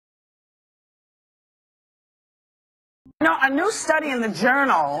No, a new study in the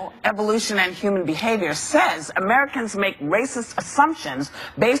journal Evolution and Human Behavior says Americans make racist assumptions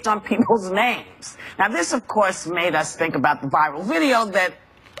based on people's names. Now, this, of course, made us think about the viral video that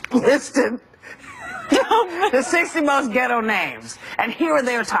listed the 60 most ghetto names. And here are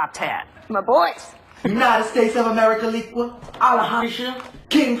their top 10. My boys. United States of America Liqua, Alejandra,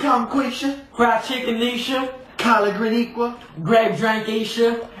 King Kong Quisha, Fried Chicken Nisha, Collard Green Equa, Grape Drink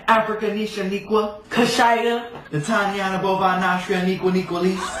Isha, Africa Nisha Niqua, Kashida, the Tanyana Bovine Nostria Niqua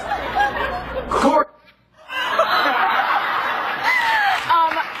Niqualis, Court.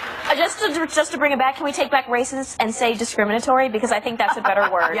 Just to bring it back, can we take back racist and say discriminatory? Because I think that's a better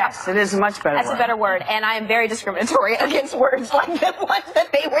word. Yes, it is a much better word. That's a better word, and I am very discriminatory against words like the ones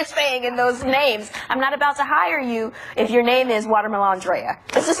that they were saying in those names. I'm not about to hire you if your name is Watermelon Drea.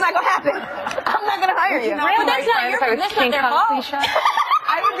 It's just not going to happen. I'm not going to hire you. Well, that's not their fault.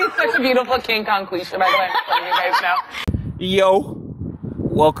 I would be such a beautiful King Kong Quisha, by the way. I'm letting you guys know. Yo,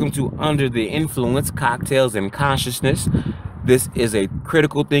 welcome to Under the Influence, Cocktails and Consciousness. This is a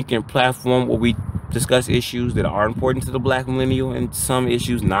critical thinking platform where we discuss issues that are important to the black millennial and some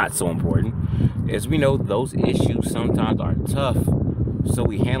issues not so important. As we know, those issues sometimes are tough, so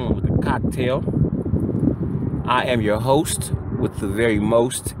we handle them with a cocktail. I am your host with the very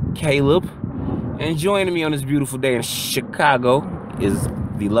most, Caleb. And joining me on this beautiful day in Chicago is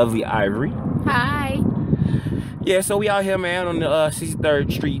the lovely Ivory. Hi. Yeah, so we out here, man, on the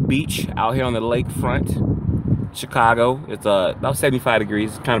 63rd Street Beach, out here on the lakefront. Chicago. It's about 75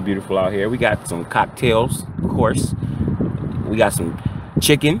 degrees. It's kind of beautiful out here. We got some cocktails, of course. We got some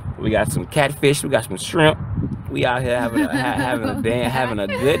chicken. We got some catfish. We got some shrimp. We out here having a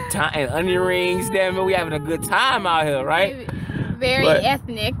good time. And onion rings, damn it. We having a good time out here, right? Very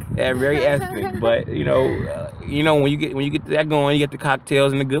ethnic. Yeah, very ethnic. But you know, when you get that going, you get the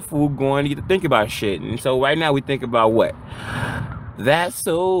cocktails and the good food going. You get to think about shit. And so right now we think about what. That's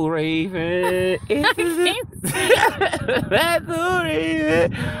so Raven. That's so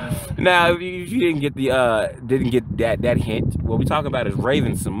Raven. Now, if you didn't get that hint, what we're talking about is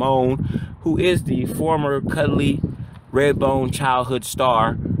Raven Symone, who is the former cuddly Redbone childhood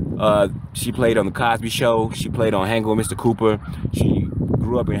star. She played on the Cosby Show. She played on Hanging with Mr. Cooper. She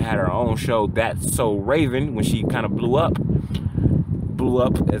grew up and had her own show, That's So Raven, when she kind of blew up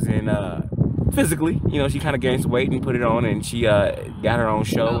as in physically, you know, she kind of gained some weight and put it on, and she got her own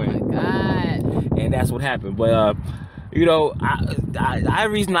show. Oh my God. And that's what happened. But you know,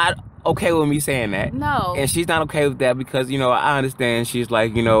 Ivory's not okay with me saying that. No. And she's not okay with that because, you know, I understand she's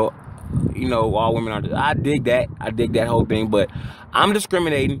like, you know, all women are. I dig that whole thing, but I'm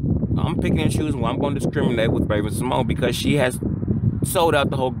discriminating. I'm picking and choosing. Well, I'm going to discriminate with Raven Symone because she has sold out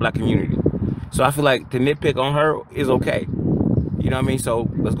the whole black community. So I feel like to nitpick on her is okay. You know what I mean? So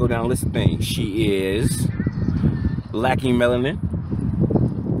let's go down the list of things. She is lacking melanin.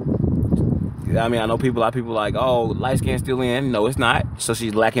 I mean, I know a lot of people like, oh, light skin still in. No, it's not. So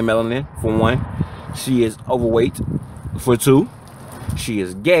she's lacking melanin, for one. She is overweight, for two. She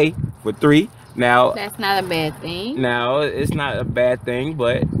is gay, for three. Now, that's not a bad thing. Now, it's not a bad thing,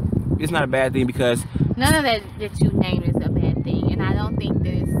 but it's not a bad thing because none of that you named is a bad thing, and I don't think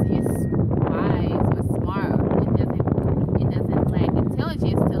that it's wise or smart. It doesn't lack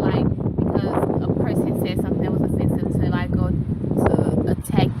intelligence to, like, because a person said something that was offensive, to like go to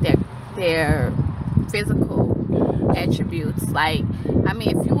attack their physical attributes. Like, I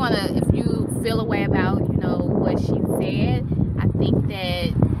mean, if you feel a way about, you know, what she said, I think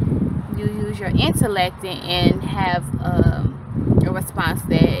that you use your intellect and have a response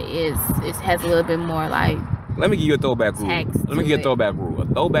that has a little bit more like. Let me give you a throwback rule. A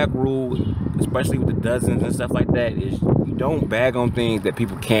throwback rule, especially with the dozens and stuff like that, is you don't bag on things that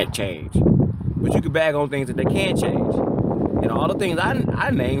people can't change, but you can bag on things that they can change. And all the things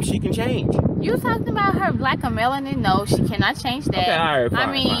I named, she can change. You talking about her black or melanin? No, she cannot change that. Okay, all right, fine,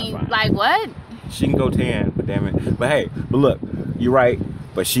 I mean, fine. like what? She can go tan, but damn it. But look, you're right.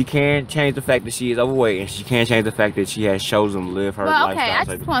 But she can't change the fact that she is overweight, and she can't change the fact that she has chosen to live her lifestyle. Okay, I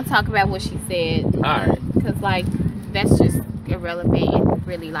just want to talk about what she said. All right. Because, like, that's just irrelevant and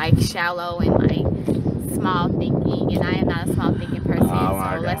really, like, shallow and, like, small thinking. And I am not a small thinking person,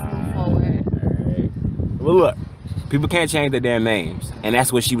 so let's move forward. All right. Well, look, people can't change their damn names, and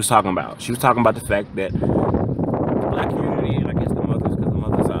that's what she was talking about. She was talking about the fact that the black community, and I guess the mothers, because the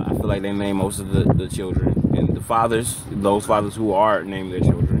mothers, I feel like they name most of the children. And the fathers, those fathers who are naming their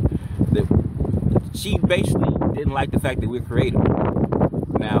children, she basically didn't like the fact that we're creative.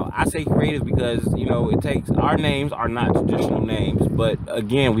 Now, I say creative because, you know, our names are not traditional names, but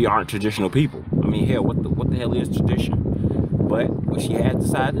again, we aren't traditional people. I mean, hell, what the hell is tradition? But what she has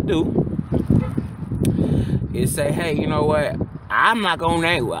decided to do it say, hey, you know what? I'm not gonna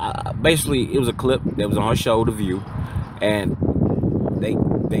name. Basically, it was a clip that was on her show, The View, and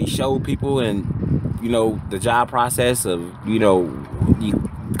they showed people and the job process of the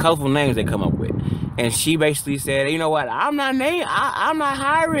colorful names they come up with, and she basically said, you know what? I'm not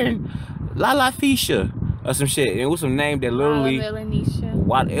hiring La Fisha or some shit. And it was some name that literally.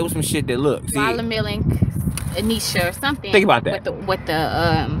 It was some shit that looked. Anisha or something. Think about that. With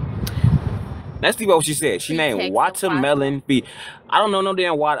the Let's see what she said. She named Watermelon Bee. I don't know no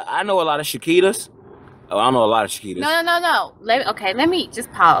damn water. I know a lot of Shakitas. Oh, I don't know a lot of Shakitas. No. Let me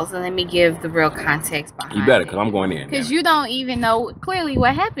just pause and let me give the real context behind it. You better, because I'm going in. Because you don't even know clearly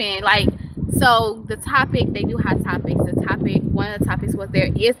what happened. Like, so the topic, they do hot topics. One of the topics was there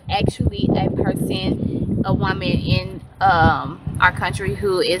is actually a person, a woman in our country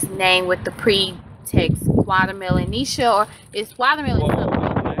who is named with the pretext Watermelon Nisha, or it's Watermelon something.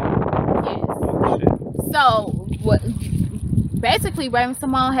 Yes. So basically Raven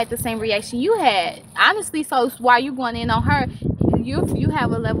Symone had the same reaction you had. Honestly, so while you going in on her, you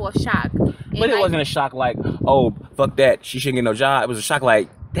have a level of shock. But it wasn't a shock like, oh, fuck that, she shouldn't get no job. It was a shock like,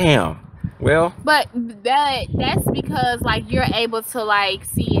 damn. Well, but that's because like you're able to like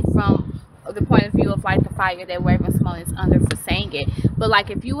see it from the point of view of like the fire that Raven Symone is under for saying it. But like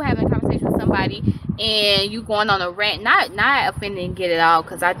if you having a conversation with somebody and you going on a rant, not offending Get It All,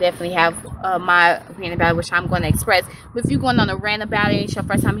 because I definitely have my opinion about it, which I'm going to express. But if you're going on a rant about it, it's your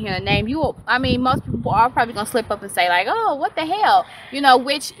first time hearing a name, most people are probably going to slip up and say like, oh, what the hell,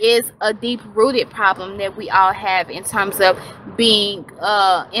 which is a deep rooted problem that we all have in terms of being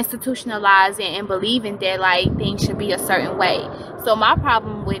institutionalized and believing that like things should be a certain way. So my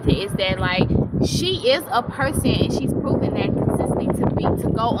problem with it is that like she is a person and she's proven that consistently to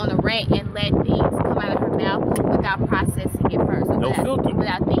go on a rant and let things come out of her mouth without processing it first,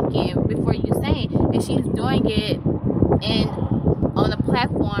 without thinking before you say it. And she's doing it on a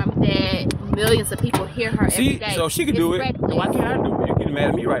platform that millions of people hear her every day. So she could do it. Why can't I do it? You're getting mad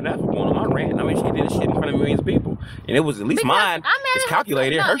at me right now for going on my rant. I mean, she did this shit in front of millions of people, and it was at least mine. It's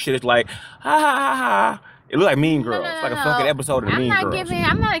calculated. Her shit is like, ha ha ha ha. It looked like Mean Girls. It's like a fucking episode of Mean Girls.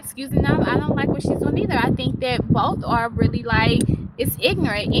 I'm not excusing them. I don't like what she's doing either. I think that both are really like, it's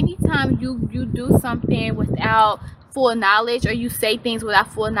ignorant. Anytime you do something without full knowledge, or you say things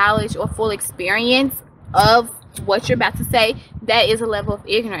without full knowledge or full experience of what you're about to say, that is a level of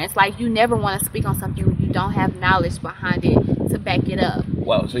ignorance. Like, you never want to speak on something when you don't have knowledge behind it to back it up.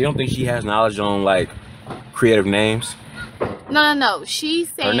 Well, so you don't think she has knowledge on like creative names? No.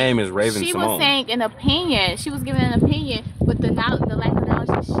 She's saying her name is Raven Symone. She was saying an opinion. She was giving an opinion, but the lack of knowledge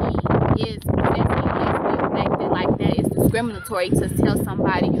that she is presenting is the fact that like that is discriminatory to tell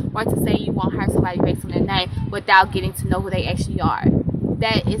somebody or to say you won't hire somebody based on their name without getting to know who they actually are.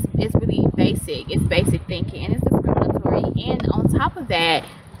 That is really basic. It's basic thinking, and it's discriminatory. And on top of that,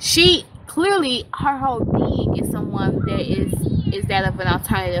 she clearly, her whole being is someone that is that of an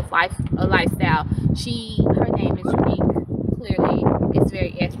alternative lifestyle. Her name is unique. Clearly, it's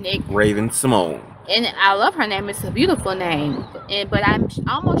very ethnic. Raven Symone. And I love her name. It's a beautiful name. But I'm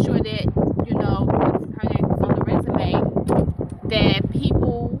almost sure that, if her name was on the resume, that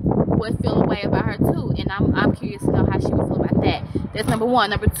people would feel a way about her too. And I'm curious to know how she would feel about that. That's number one.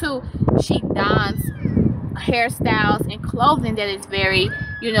 Number two, she dons hairstyles and clothing that is very,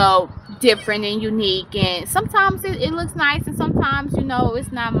 different and unique, and sometimes it looks nice, and sometimes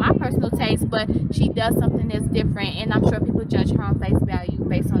it's not my personal taste, but she does something that's different, and I'm sure people judge her on face value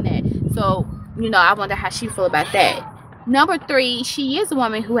based on that. So I wonder how she feel about that. Number three, she is a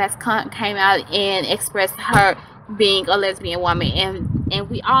woman who has came out and expressed her being a lesbian woman, and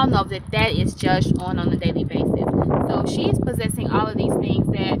we all know that is judged on a daily basis. So she's possessing all of these things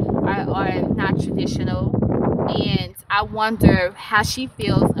that are not traditional, and I wonder how she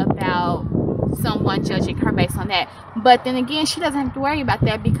feels about someone judging her based on that. But then again, she doesn't have to worry about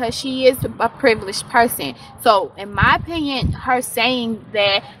that because she is a privileged person. So in my opinion, her saying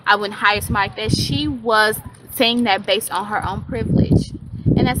that I wouldn't hire somebody like that, she was saying that based on her own privilege.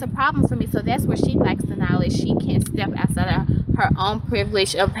 And that's a problem for me. So that's where she lacks the knowledge. She can't step outside of her own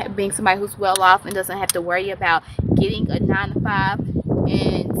privilege of being somebody who's well off and doesn't have to worry about getting a 9-to-5.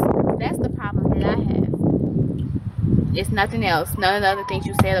 And that's the problem that I have. It's nothing else. None of the other things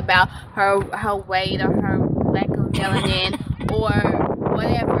you said about her weight or her lack of melanin or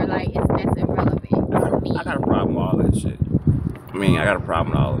whatever. Like, that's irrelevant to me. I got a problem with all that shit. I got a problem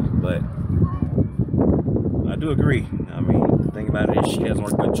with all of it, but I do agree. The thing about it is she doesn't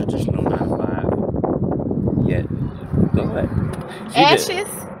work with traditional 9-to-5 yet. So what? Ashes?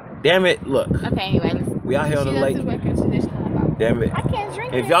 Damn it! Look. Okay. Anyway, we out here on the lake. Damn it! I can't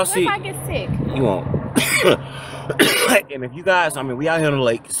drink it. If y'all see, what if I get sick? You won't. And if you guys, I mean, we out here on the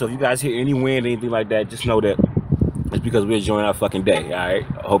lake, so if you guys hear any wind or anything like that, just know that it's because we're enjoying our fucking day. All right,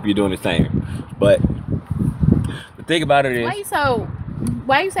 I hope you're doing the same. But the thing about it is,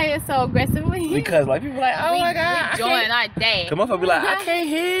 why you say it so aggressively? Because like people like, oh my god, we enjoying our day. Come on, be like, I can't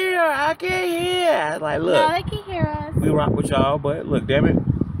hear. Like, look, No, they can hear us. we rock with y'all, but look, damn it,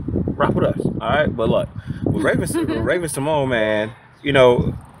 rock with us. All right, but look, with Raven Symone, man, you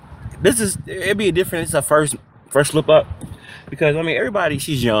know, it'd be a different. It's a first slip up, because I mean, everybody,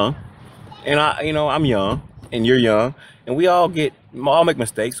 she's young, and I'm young, and you're young, and we all make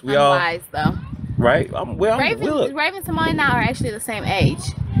mistakes. We all wise though. Right? Raven Symone and I are actually the same age,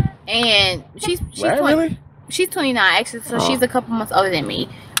 and she's really? She's 29 actually, so she's a couple months older than me.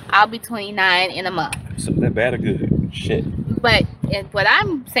 I'll be 29 in a month. So that bad or good? Shit. But what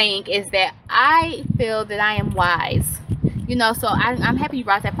I'm saying is that I feel that I am wise. You know, so I'm happy you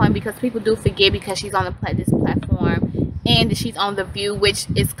brought that point, because people do forget, because she's on this platform and she's on The View, which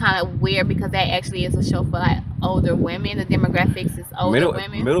is kind of weird because that actually is a show for like older women. The demographics is older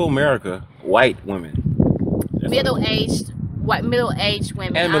women. Middle America, white women. Middle-aged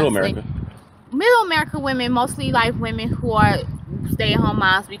women. And Middle America. Middle America women, mostly like women who are stay-at-home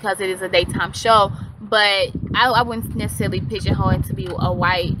moms, because it is a daytime show. But I wouldn't necessarily pigeonhole it to be a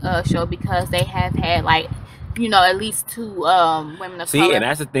white show, because they have had like, you know, at least 2 women of color. And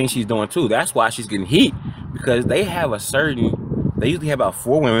that's the thing she's doing too. That's why she's getting heat, because they usually have about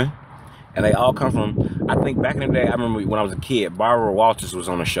 4 women, and they all come from, I think back in the day, I remember when I was a kid, Barbara Walters was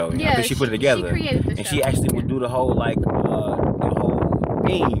on the show. Yeah, I think she put it together. She created the show. She actually would do the whole like the whole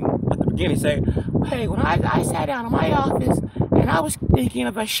theme at the beginning, say, hey, when I sat down in my office and I was thinking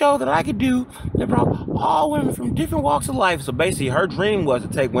of a show that I could do that brought all women from different walks of life. So basically her dream was to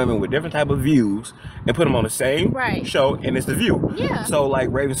take women with different type of views and put them on the same show, and it's The View. Yeah. So like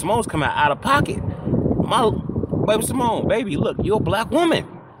Raven Symone's coming out of pocket. My Raven Symone, baby, look, you're a black woman.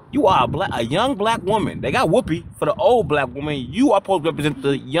 You are a young black woman. They got Whoopi for the old black woman. You are supposed to represent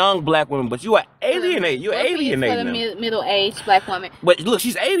the young black woman, but you are alienating. You're alienating for the them. middle-aged black woman. But look,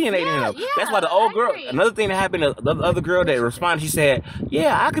 she's alienating them. Yeah, that's why the old girl. agree. Another thing that happened, the other girl that responded, she said,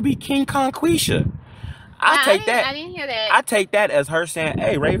 "Yeah, I could be King Conquisha." I didn't hear that. I take that as her saying,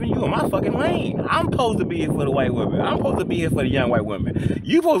 "Hey, Raven, you in my fucking lane. I'm supposed to be here for the white women. I'm supposed to be here for the young white women.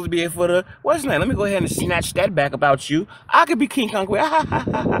 You supposed to be here for the what's his name? Let me go ahead and snatch that back about you. I could be King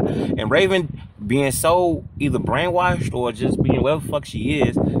Conquisha." And Raven, being so either brainwashed or just being whatever the fuck she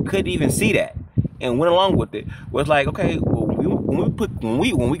is, couldn't even see that and went along with it. Was like, okay, well,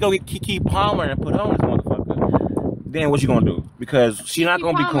 when we go get Kiki Palmer and put her on this motherfucker, then what you gonna do? Because she's not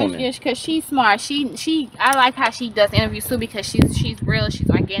gonna be cooning. Because she's smart. I like how she does interviews too, because she's real, she's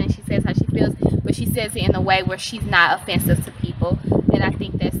organic, she says how she feels, but she says it in a way where she's not offensive to people, and I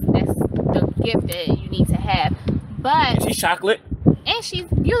think that's the gift that you need to have. But and she's chocolate, and she's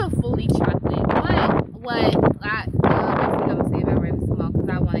beautifully chocolate. But what I'm gonna say about Raven Symone, because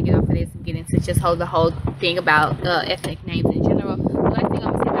I want to get off of this and get into just the whole thing about ethnic names in general. But I think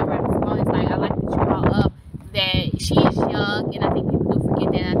I'm gonna say about Raven Symone is like, I like that you brought up that she is young, and I think people do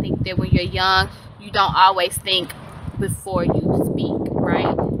forget that. And I think that when you're young, you don't always think before you speak,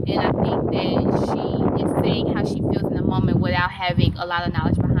 right? And I think that she is saying how she feels in the moment without having a lot of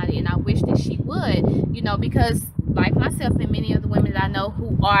knowledge behind it. And I wish that she would, you know, because like myself and many of the women that I know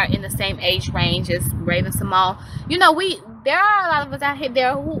who are in the same age range as Raven Symone, you know, there are a lot of us out here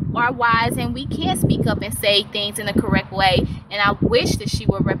there who are wise, and we can speak up and say things in the correct way. And I wish that she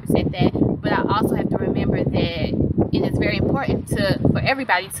would represent that. But I also have to remember that, and it's very important for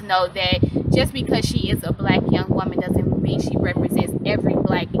everybody to know that just because she is a black young woman doesn't mean she represents every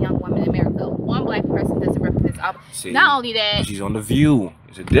black young woman in America. One black person doesn't represent all. See, not only that, she's on The View.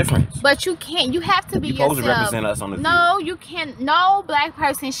 It's a difference. But you have to be yourself. You're supposed to represent us on The View. No, you can't. No black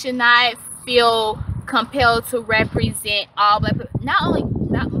person should not feel compelled to represent all black people.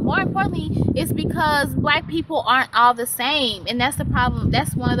 More importantly, it's because black people aren't all the same, and that's the problem.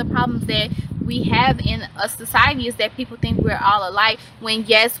 That's one of the problems that we have in a society, is that people think we're all alike, when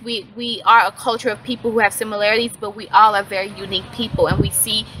yes, we are a culture of people who have similarities, but we all are very unique people, and we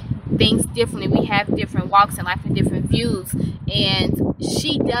see things differently. We have different walks in life and different views, and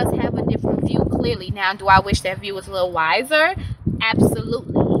she does have a different view, clearly. Now, do I wish that view was a little wiser?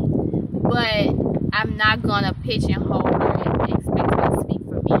 Absolutely. But I'm not gonna pigeonhole her and expect her to speak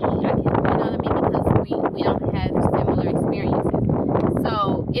for me. I can, you know what I mean? Because we don't have similar experiences.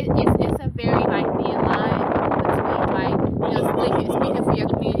 So it's a very like thin line between like, you know, speaking for your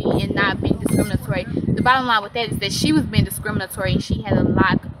community and not being discriminatory. The bottom line with that is that she was being discriminatory, and she had a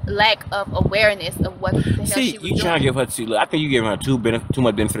lot lack of awareness of what the hell See, she was you trying to give her look, I think you giving her too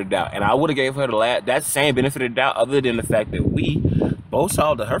much benefit of the doubt, and I would have gave her that same benefit of the doubt, other than the fact that we both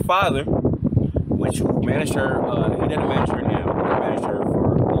saw that her father, which managed her, he doesn't manage her now, he managed her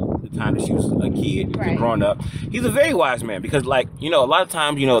for the time that she was a kid, Right. growing up. He's a very wise man, because, like, you know, a lot of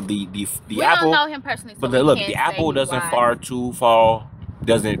times, you know, the we apple, don't know him personally, so but we look, can't the say apple he's doesn't wise. fall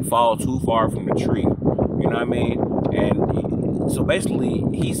too far from the tree. You know what I mean? And so basically,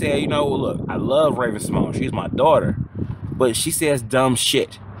 he said, you know, look, I love Raven Symone. She's my daughter, but she says dumb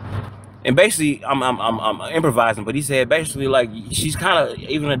shit. And basically, I'm improvising, but he said basically, like, she's kind of,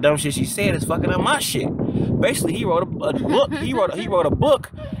 even the dumb shit she said is fucking up my shit. Basically, he wrote a book. He wrote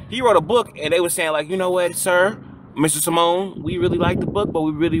a book, and they were saying, like, you know what, sir, Mr. Symone, we really like the book, but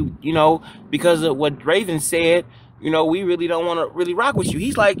we really, you know, because of what Raven said, you know, we really don't want to really rock with you.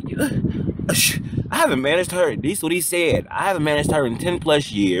 He's like, I haven't managed her. This is what he said. I haven't managed her in 10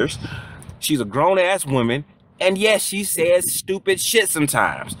 plus years. She's a grown ass woman, and yes, she says stupid shit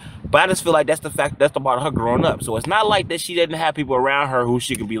sometimes. But I just feel like that's about her growing up. So it's not like that she didn't have people around her who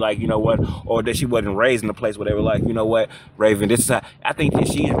she could be like, you know what, or that she wasn't raised in a place where they were like, you know what, Raven, this is how. I think that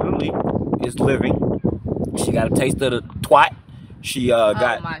she really is living. She got a taste of the twat.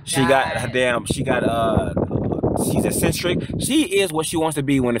 She's eccentric. She is what she wants to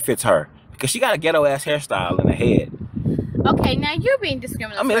be when it fits her. Because she got a ghetto ass hairstyle in her head. Okay, now you're being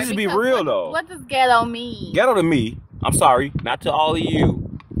discriminatory. I mean, let's just be real though. What does ghetto mean? Ghetto to me, I'm sorry, not to all of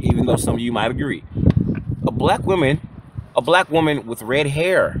you, even though some of you might agree. A black woman with red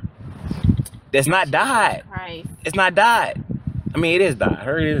hair that's not dyed. Right. It's not dyed. I mean, it is dyed.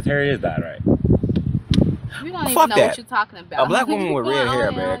 Her hair is dyed, right? You don't even Fuck know that. what you're talking about. A black woman with red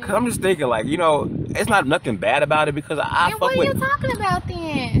hair, man. Because I'm just thinking, like, you know, it's not nothing bad about it, because I fuck with. What are you talking about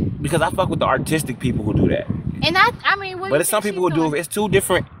then? Because I fuck with the artistic people who do that. And I mean, what? But it's some people who do it. It's two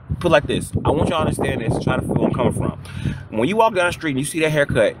different. Put it like this. I want y'all to understand this. Try to feel where I'm coming from. When you walk down the street and you see that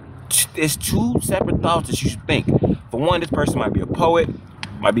haircut, it's two separate thoughts that you should think. For one, this person might be a poet,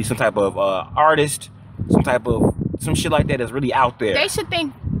 might be some type of artist, some shit like that that's really out there. They should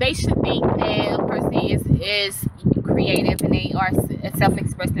think that a person is creative and they are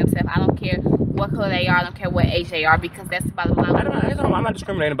self-expressing themselves. I don't care what color they are. I don't care what age they are, because that's the bottom line. I'm not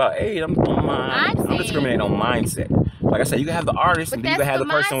discriminating about age. I'm discriminating on mindset. Like I said, you can have the artist, and then you can have the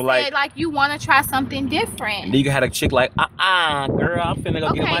person who like you want to try something different. And then you can have a chick like, girl, I'm finna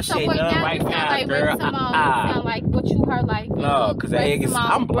go get my shit done right now, like girl. Sound like what you heard, like no, because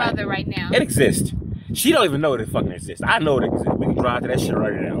I'm black. Brother right now. It exists. She don't even know it fucking exists. I know it exists. We can drive to that shit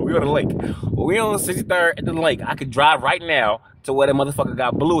right now. We on the lake. We on 63rd at the lake. I could drive right now to where that motherfucker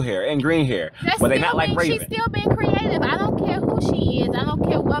got blue hair and green hair. But they not like Raven. She's still being creative. I don't care who she is. I don't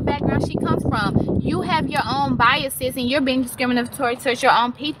care what background she comes from. You have your own biases, and you're being discriminatory towards your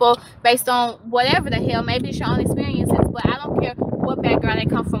own people based on whatever the hell. Maybe it's your own experiences, but I don't care what background they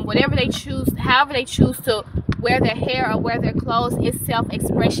come from. Whatever they choose, however they choose to wear their hair or wear their clothes, is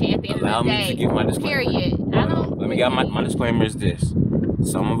self-expression at the end of the day. Allow me to give my disclaimer. Period. Let me get my disclaimer is this.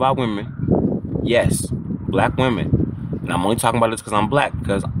 Some of our women, yes, black women, and I'm only talking about this because I'm black,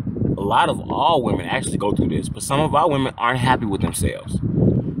 because a lot of all women actually go through this, but some of our women aren't happy with themselves.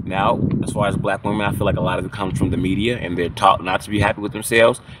 Now, as far as black women, I feel like a lot of it comes from the media, and they're taught not to be happy with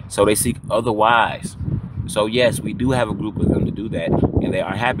themselves, so they seek otherwise. So yes, we do have a group of them to do that, and they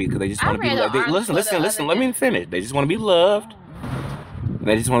aren't happy because they just want to be loved. Listen, let me finish. They just want to be loved, and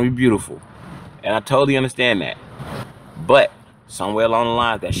they just want to be beautiful, and I totally understand that. But somewhere along the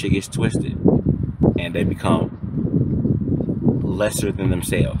line, that shit gets twisted, and they become lesser than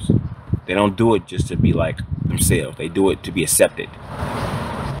themselves. They don't do it just to be like themselves. They do it to be accepted.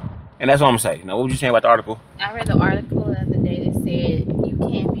 And that's what I'm saying. Now, what would you say about the article? I read the article the other day that said you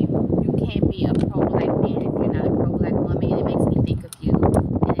can't be a pro-black man if you're not a pro-black woman. It makes me think of you,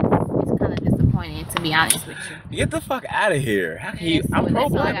 and it's kind of disappointing, to be honest with you. Get the fuck out of here! How can you? So I'm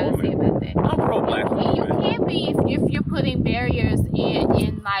pro-black woman. I'm pro-black woman. You can't be if you're putting barriers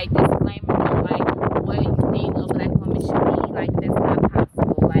in like disclaimers on like what you think a black woman should be. Like that's not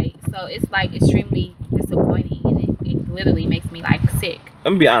possible. Like so, it's like extremely disappointing, and it literally makes me like sick.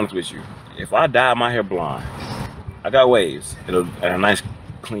 Let me be honest with you. If I dye my hair blonde, I got waves and a nice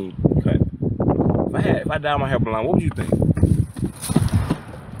clean cut. If I dye my hair blonde, what would you think?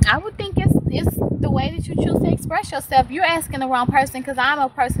 I would think it's the way that you choose to express yourself. You're asking the wrong person, because I'm a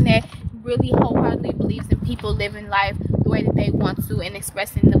person that really wholeheartedly believes in people living life the way that they want to and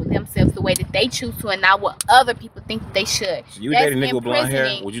expressing themselves the way that they choose to, and not what other people think that they should. So you date a nigga with blonde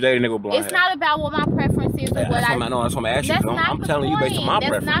hair? Would you date a nigga with blonde hair? It's not about what my preference is or what I. No, that's what I'm asking you. I'm telling you based on my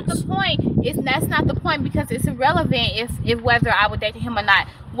preference. That's not the point. That's not the point, because it's irrelevant if whether I would date him or not.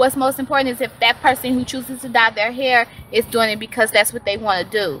 What's most important is if that person who chooses to dye their hair is doing it because that's what they want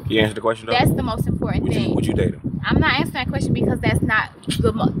to do. You answer the question though? That's the most important thing. Would you date him? I'm not answering that question because that's not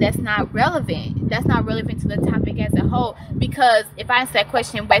relevant. That's not relevant to the topic as a whole. Because if I answer that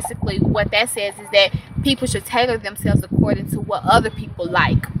question, basically what that says is that people should tailor themselves according to what other people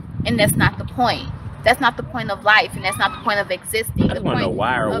like, and that's not the point. That's not the point of life, and that's not the point of existing. I just want to know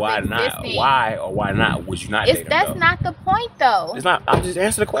why or why not. Why or why not would you not date him? That's not the point, though. It's not. I'm just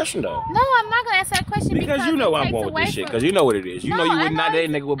answering the question, though. No, I'm not gonna answer that question because you know where I'm going with this shit. Because you know what it is. You know you would not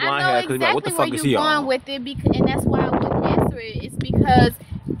date a nigga with blonde hair. Because what the fuck is he on? With it, and that's why I wouldn't answer it. It's because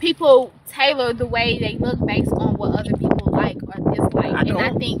people tailor the way they look based on what other people like or dislike, and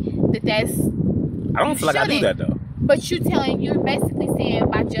I think that's. I don't feel like I do that though. But you're basically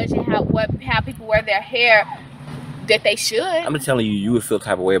saying by judging how people wear their hair that they should. I'm just telling you, you would feel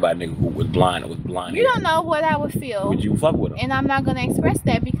type of way about a nigga who was blind hair. You don't know what I would feel. Would you fuck with him? And I'm not gonna express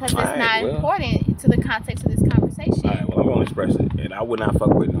that because it's not important to the context of this conversation. Alright, well I'm gonna express it. And I would not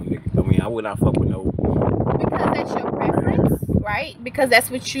fuck with no nigga. I mean, I would not fuck with no. Because that's your preference, right? Because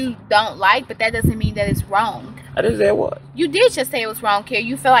that's what you don't like, but that doesn't mean that it's wrong. I didn't say what. You did just say it was wrong, Kerry.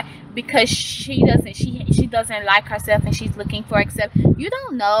 You feel like because she doesn't like herself and she's looking for accept. You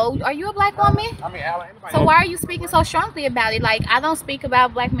don't know. Are you a black woman? I mean, Alan, so why are you speaking so strongly about it? Like, I don't speak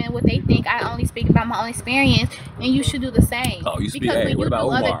about black men what they think. I only speak about my own experience, and you should do the same. Oh, you speak. Because Hey, when what you about do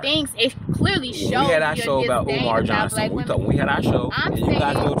Umar? other things, it clearly shows. When we had our show about Umar Johnson. When we had our show, and you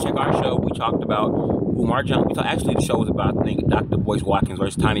guys go check our show. We talked about Umar Johnson. Actually, the show was about, I think, Dr. Boyce Watkins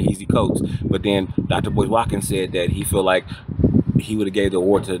versus Tiny Easy Coates. But then Dr. Boyce Watkins said that he feel like he would have gave the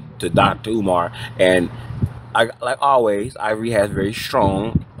award to Dr. Umar. And like always, Ivory has very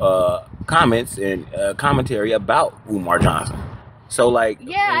strong comments and commentary about Umar Johnson. So like,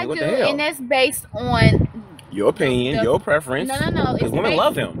 yeah, what I do, the hell? and that's based on your opinion, your preference. No. Because women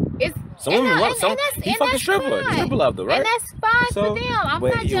love him. Some women love him. He fucking stripper. The stripper loved her, right? And that's fine for them. I'm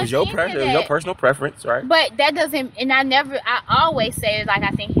not it was your preference. It was your personal preference, right? But that doesn't. And I always say, like,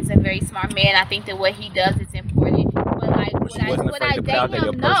 I think he's a very smart man. I think that what he does is important. But like, would I date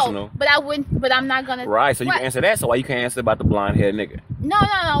him? No. But I wouldn't. But I'm not gonna. Right. So you can answer that. So why you can't answer about the blonde haired nigga? No.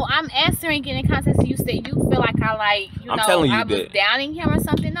 I'm answering in the context. You said you feel like I like. I'm telling you I was downing him or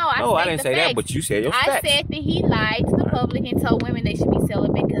something. No, I didn't say that. But you said your facts. I said that he lied to the public and told women they should be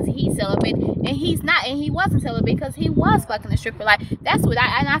celibate because he's celibate and he's not, and he wasn't celibate because he was fucking a stripper. Like, that's what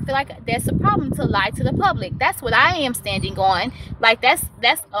I feel like that's a problem to lie to the public. That's what I am standing on. Like, that's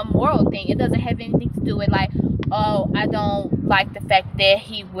a moral thing. It doesn't have anything to do with like, oh, I don't like the fact that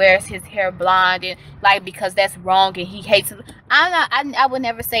he wears his hair blonde and like because that's wrong and he hates it. I would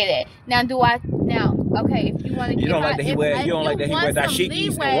never say that. Okay, if you want to, you don't like that he wears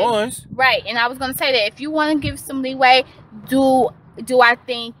dashikis and ones, right? And I was gonna say that if you want to give some leeway, do I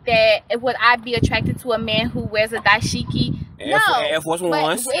think that would I be attracted to a man who wears a dashiki? No. Air Force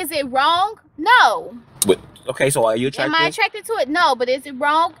Ones. Is it wrong? No. But okay, so are you attracted? Am I attracted to it? No. But is it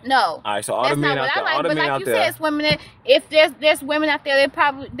wrong? No. All right, so all the men out there, all the men out there. It's women that, if there's women out there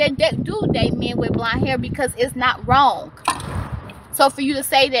that do date men with blonde hair because it's not wrong. So for you to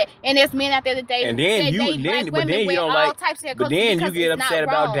say that, and there's men out there that date, and then you get upset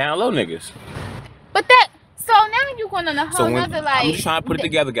about down low niggas. But that, so now you're going on a whole nother like. I'm just trying to put it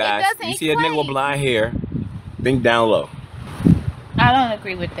together, guys. You see a nigga with blonde hair, think down low. I don't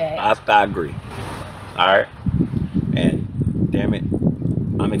agree with that. I agree. All right, and damn it,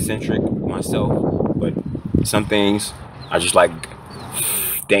 I'm eccentric myself, but some things I just like.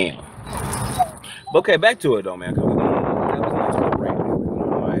 Damn. But okay, back to it though, man. Go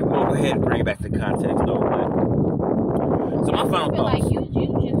ahead and bring it back to context though. But, so my final thoughts. Like you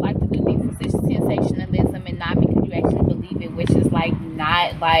just like to do things for sensationalism and not because you actually believe it, which is like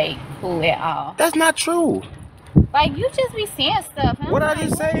not like cool at all. That's not true. Like you just be saying stuff. What I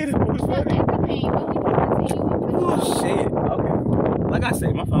just say? Everything, but we can continue. Oh shit. Okay. Like I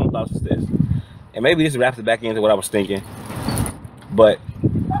said, my final thoughts is this, and maybe this wraps it back into what I was thinking. But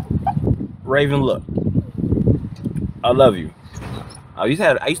Raven, look, I love you. I used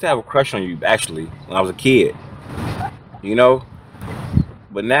to have a crush on you actually when I was a kid, you know,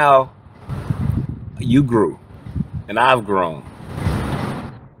 but now you grew and I've grown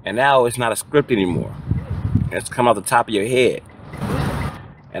and now it's not a script anymore. It's come out the top of your head,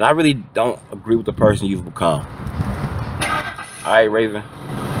 and I really don't agree with the person you've become. All right, Raven,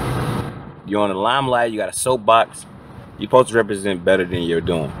 you're on the limelight, you got a soapbox, You're supposed to represent better than you're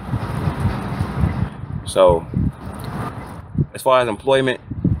doing. So, as far as employment,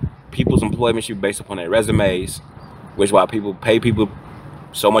 people's employment should be based upon their resumes, which is why people pay people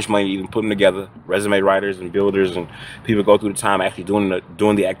so much money to even put them together. Resume writers and builders and people go through the time actually doing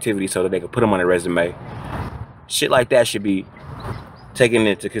the activity so that they can put them on their resume. Shit like that should be taken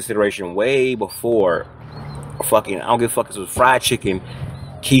into consideration way before fucking, I don't give a fuck if it was fried chicken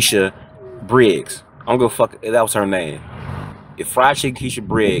Keisha Briggs. I don't give a fuck if that was her name. If fried chicken Keisha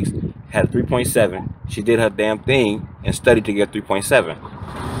Briggs had a 3.7, she did her damn thing and studied to get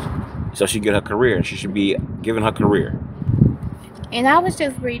 3.7. So she get her career, and she should be given her career. And I was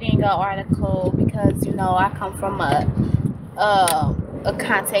just reading an article because, you know, I come from a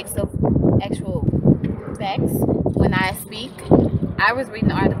context of actual facts when I speak. I was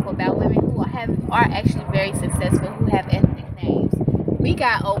reading an article about women who are actually very successful, who have ethnic names. We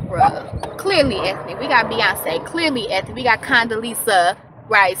got Oprah, clearly ethnic. We got Beyonce, clearly ethnic. We got Condoleezza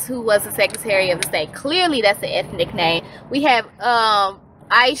Rice, who was the Secretary of the State. Clearly that's an ethnic name. We have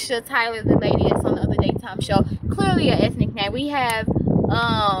Aisha Tyler, the lady that's on the other daytime show. Clearly an ethnic name. We have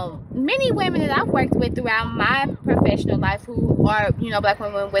many women that I've worked with throughout my professional life who are, you know, black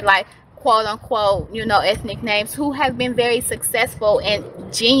women with like quote unquote, you know, ethnic names, who have been very successful and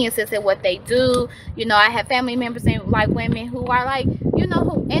geniuses at what they do. You know, I have family members and like women who are like, you know,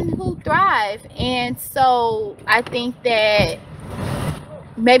 who thrive. And so I think that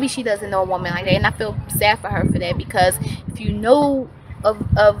maybe she doesn't know a woman like that, and I feel sad for her for that, because if you know of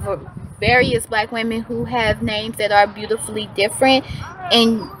various black women who have names that are beautifully different,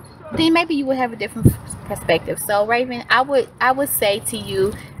 and then maybe you would have a different perspective. So Raven, I would say to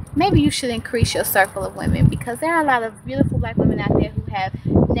you, maybe you should increase your circle of women, because there are a lot of beautiful black women out there who have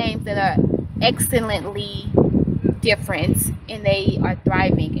names that are excellently different, and they are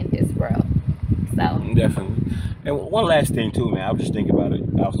thriving in this world. So Definitely. And one last thing too, man, I was just thinking about it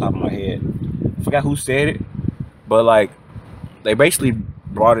off the top of my head. I forgot who said it, but like, they basically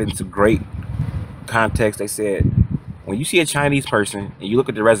brought it into great context. They said, when you see a Chinese person and you look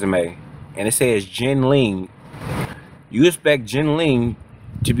at the resume and it says Jin Ling, you expect Jin Ling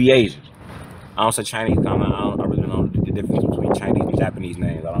to be Asian. I don't say Chinese, I really don't know the difference between Chinese and Japanese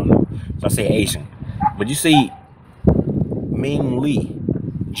names. I don't know. So I say Asian. But you see Ming Lee,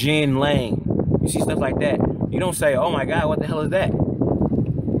 Jin Lang, you see stuff like that, you don't say, oh my God, what the hell is that?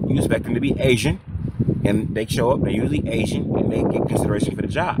 You expect them to be Asian, and they show up, they're usually Asian, and they get consideration for the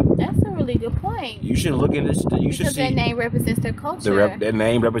job. that's a really good point. You should look at this, you should Because see their name represents their culture. their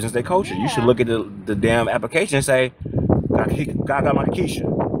name represents their culture. You should Yeah. look at the damn application and say, Gama Keisha.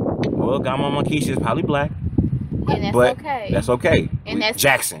 Well, Gama Keisha is probably black, And that's but okay. that's okay. And that's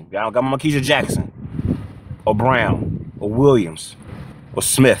Jackson, Gama Keisha Jackson, or Brown, or Williams, or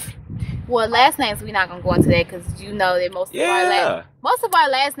Smith. Well, last names we're not gonna go into that, because you know that most of our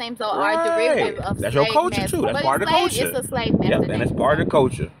last names are derivative of That's slave your culture master. too. That's But part of the culture. It's a slave master. Yep, and it's part of the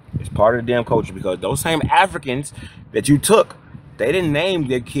culture. It's part of the damn culture, because those same Africans that you took, they didn't name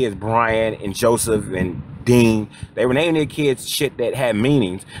their kids Brian and Joseph and Dean. They were naming their kids shit that had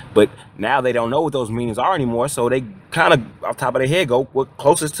meanings, but now they don't know what those meanings are anymore, so they kind of off top of their head go what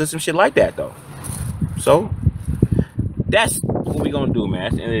closest to some shit like that though. So that's what we gonna do, man.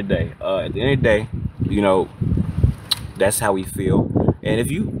 At the end of the day, you know, that's how we feel. And if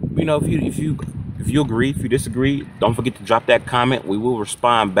you agree, if you disagree, don't forget to drop that comment. We will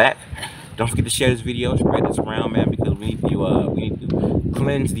respond back. Don't forget to share this video, spread this around, man, because we need to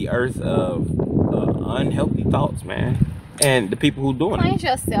cleanse the earth of unhealthy thoughts, man, and the people who doing Cleanse it.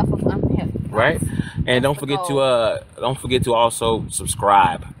 yourself of unhealthy thoughts. Right? And don't forget to also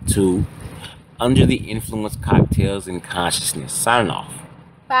subscribe to Under the Influence Cocktails and Consciousness. Signing off.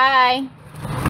 Bye.